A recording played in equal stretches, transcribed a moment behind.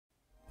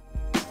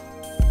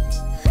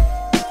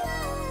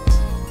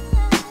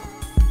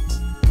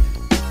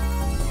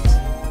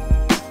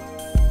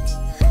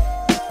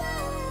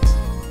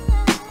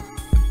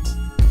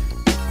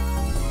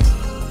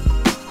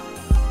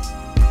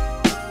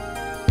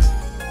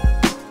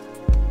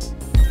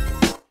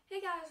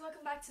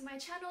back to my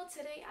channel.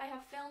 Today I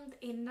have filmed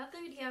another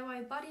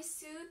DIY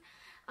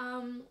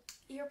bodysuit.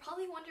 You're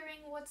probably wondering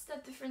what's the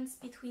difference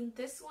between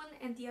this one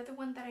and the other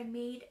one that I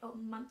made a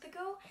month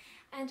ago,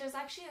 and there's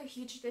actually a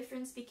huge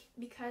difference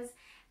because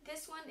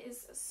this one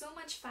is so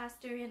much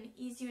faster and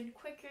easier and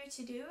quicker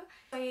to do.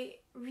 I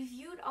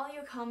reviewed all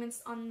your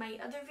comments on my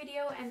other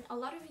video, and a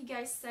lot of you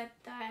guys said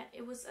that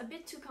it was a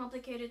bit too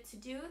complicated to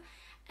do,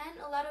 and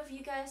a lot of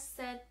you guys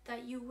said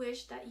that you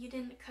wish that you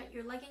didn't cut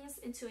your leggings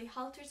into a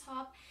halter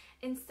top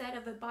instead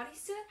of a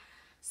bodysuit.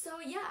 So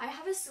yeah, I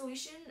have a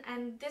solution,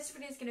 and this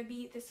video is gonna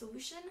be the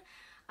solution.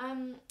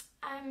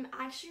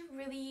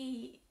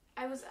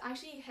 I was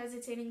actually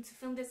hesitating to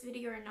film this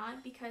video or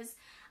not because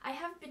I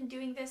have been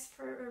doing this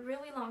for a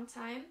really long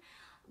time,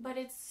 but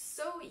it's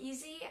so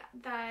easy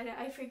that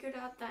I figured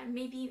out that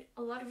maybe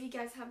a lot of you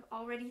guys have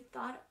already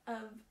thought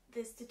of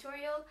this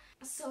tutorial.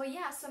 So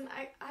yeah, I'm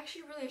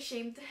actually really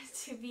ashamed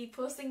to be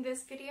posting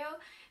this video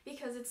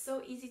because it's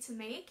so easy to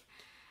make,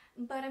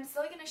 but I'm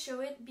still gonna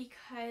show it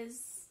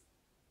because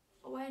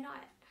why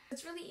not?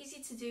 It's really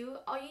easy to do.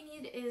 All you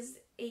need is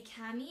a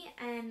cami,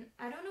 and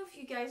I don't know if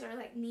you guys are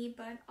like me,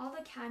 but all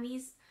the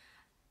camis,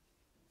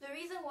 the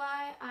reason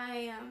why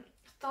I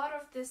thought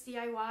of this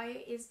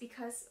DIY is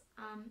because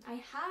I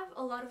have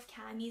a lot of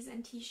camis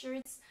and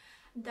t-shirts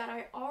that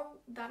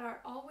are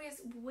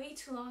always way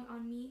too long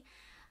on me.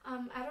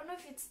 I don't know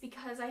if it's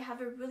because I have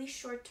a really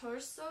short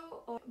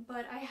torso,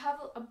 but I have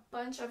a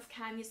bunch of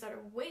camis that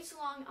are way too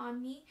long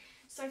on me.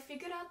 So I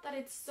figured out that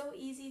it's so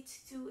easy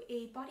to do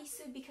a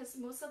bodysuit because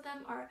most of them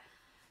are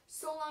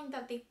so long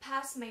that they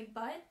pass my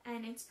butt,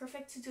 and it's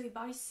perfect to do a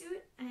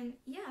bodysuit. And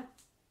yeah,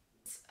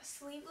 it's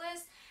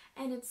sleeveless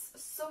and it's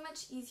so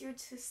much easier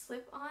to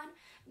slip on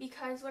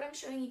because what I'm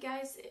showing you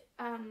guys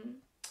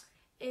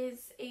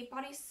is a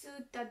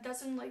bodysuit that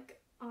doesn't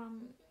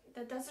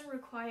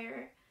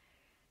require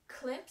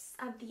clips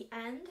at the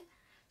end.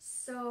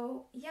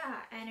 So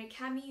yeah, and a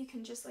cami you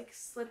can just like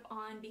slip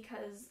on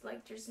because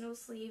like there's no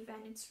sleeve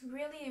and it's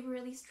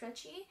really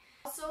stretchy.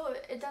 Also,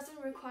 it doesn't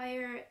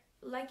require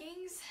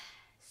leggings,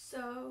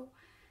 so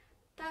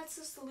that's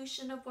the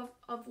solution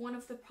of one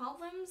of the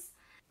problems.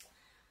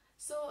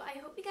 So I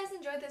hope you guys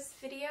enjoyed this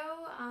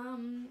video.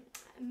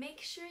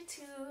 Make sure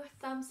to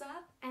thumbs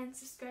up and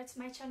subscribe to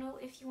my channel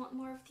if you want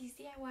more of these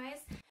DIYs.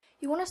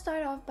 You want to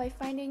start off by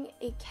finding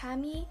a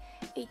cami,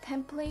 a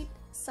template,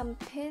 some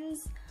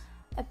pins,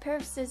 a pair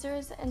of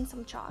scissors, and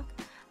some chalk.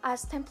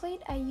 As template,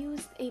 I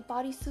used a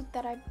bodysuit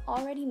that I've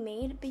already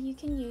made, but you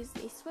can use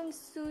a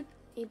swimsuit,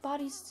 a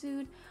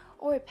bodysuit,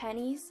 or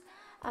panties.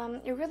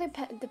 It really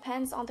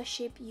depends on the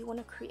shape you want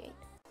to create.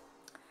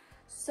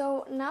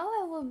 So now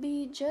I will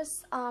be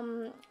just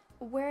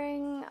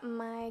wearing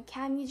my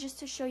cami just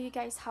to show you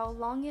guys how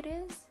long it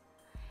is,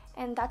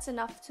 and that's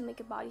enough to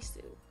make a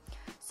bodysuit.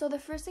 So the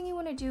first thing you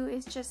want to do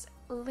is just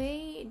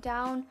lay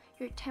down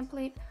your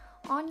template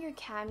on your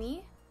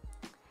cami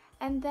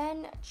and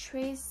then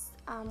trace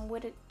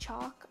with a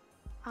chalk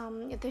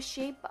the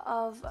shape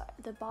of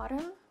the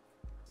bottom,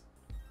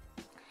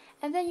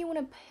 and then you want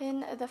to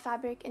pin the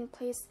fabric in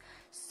place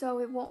so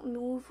it won't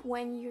move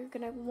when you're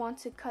gonna want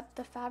to cut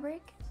the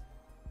fabric.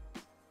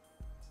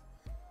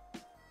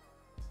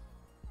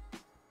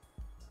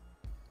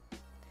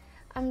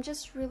 I'm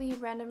just really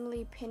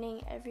randomly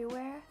pinning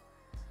everywhere.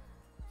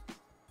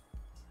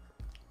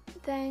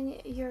 Then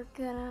you're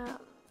gonna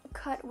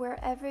cut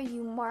wherever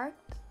you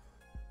marked.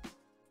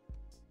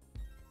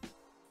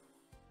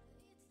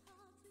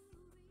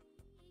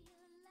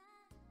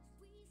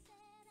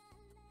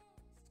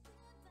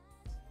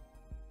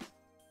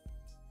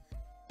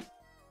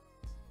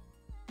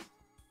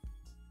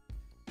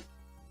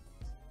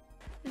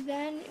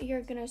 Then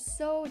you're gonna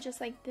sew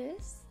just like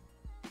this.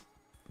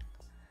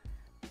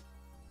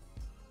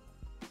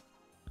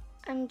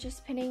 I'm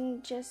just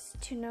pinning just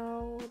to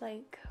know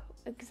like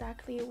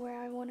exactly where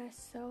I want to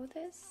sew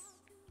this.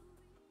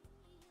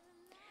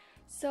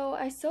 So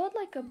I sewed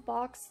like a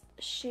box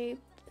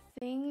shaped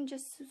thing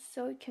just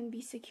so it can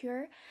be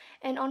secure,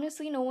 and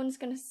honestly no one's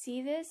gonna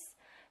see this,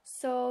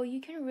 so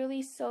you can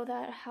really sew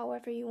that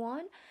however you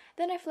want.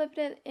 Then I flipped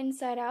it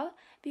inside out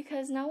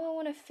because now I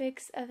want to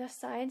fix the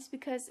sides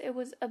because it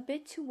was a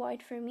bit too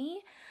wide for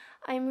me.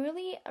 I'm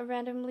really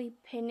randomly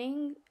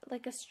pinning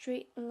like a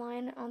straight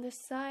line on the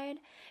side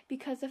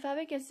because the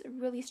fabric is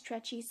really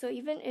stretchy, so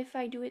even if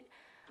I do it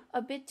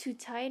a bit too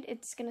tight,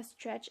 it's gonna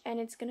stretch and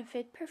it's gonna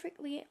fit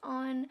perfectly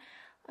on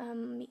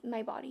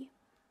my body.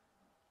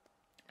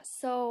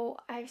 So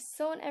I've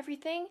sewn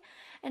everything,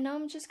 and now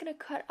I'm just gonna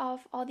cut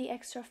off all the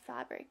extra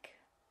fabric.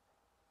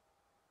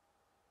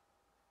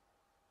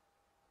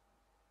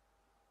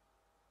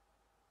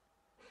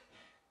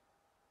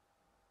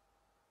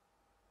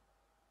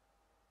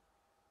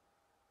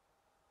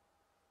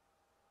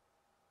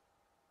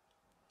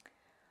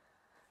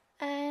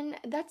 And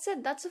that's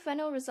it, that's the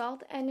final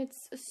result, and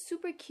it's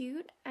super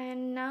cute.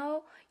 And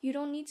now you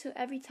don't need to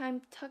every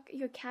time tuck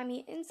your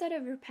cami inside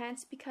of your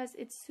pants because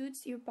it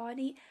suits your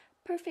body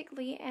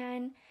perfectly,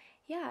 and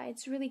yeah,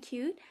 it's really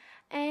cute.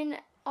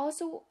 And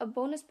also a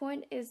bonus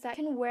point is that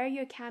you can wear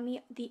your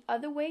cami the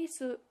other way,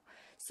 so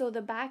so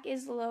the back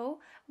is low,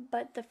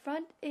 but the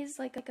front is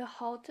like a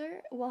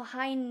halter, well,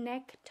 high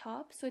neck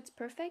top, so it's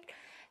perfect.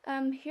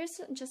 Here's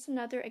just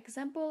another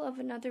example of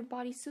another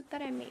bodysuit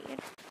that I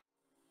made.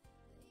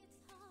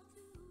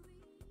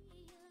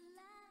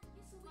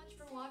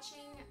 For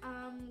watching.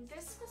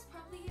 This was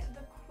probably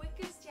the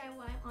quickest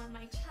DIY on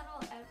my channel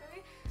ever.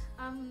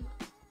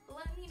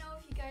 Let me know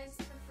if you guys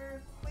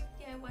prefer quick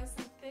DIYs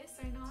like this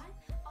or not.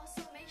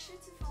 Also, make sure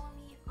to follow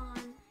me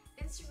on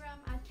Instagram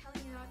at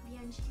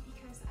kelly.bng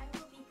because I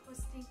will be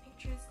posting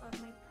pictures of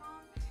my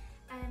prom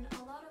and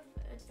a lot of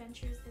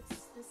adventures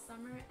this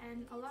summer,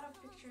 and a lot of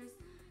pictures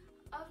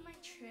of my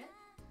trip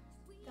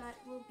that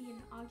will be in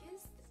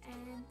August,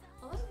 and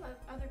a lot of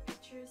other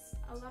pictures,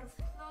 a lot of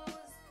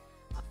clothes,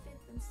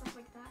 outfits and stuff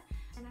like that.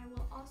 And I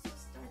will also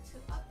start to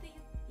update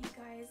you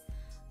guys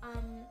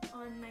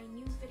on my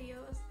new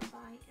videos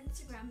by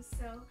Instagram.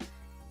 So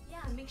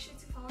yeah, make sure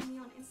to follow me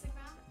on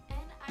Instagram,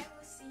 and I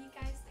will see you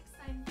guys next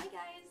time. Bye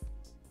guys!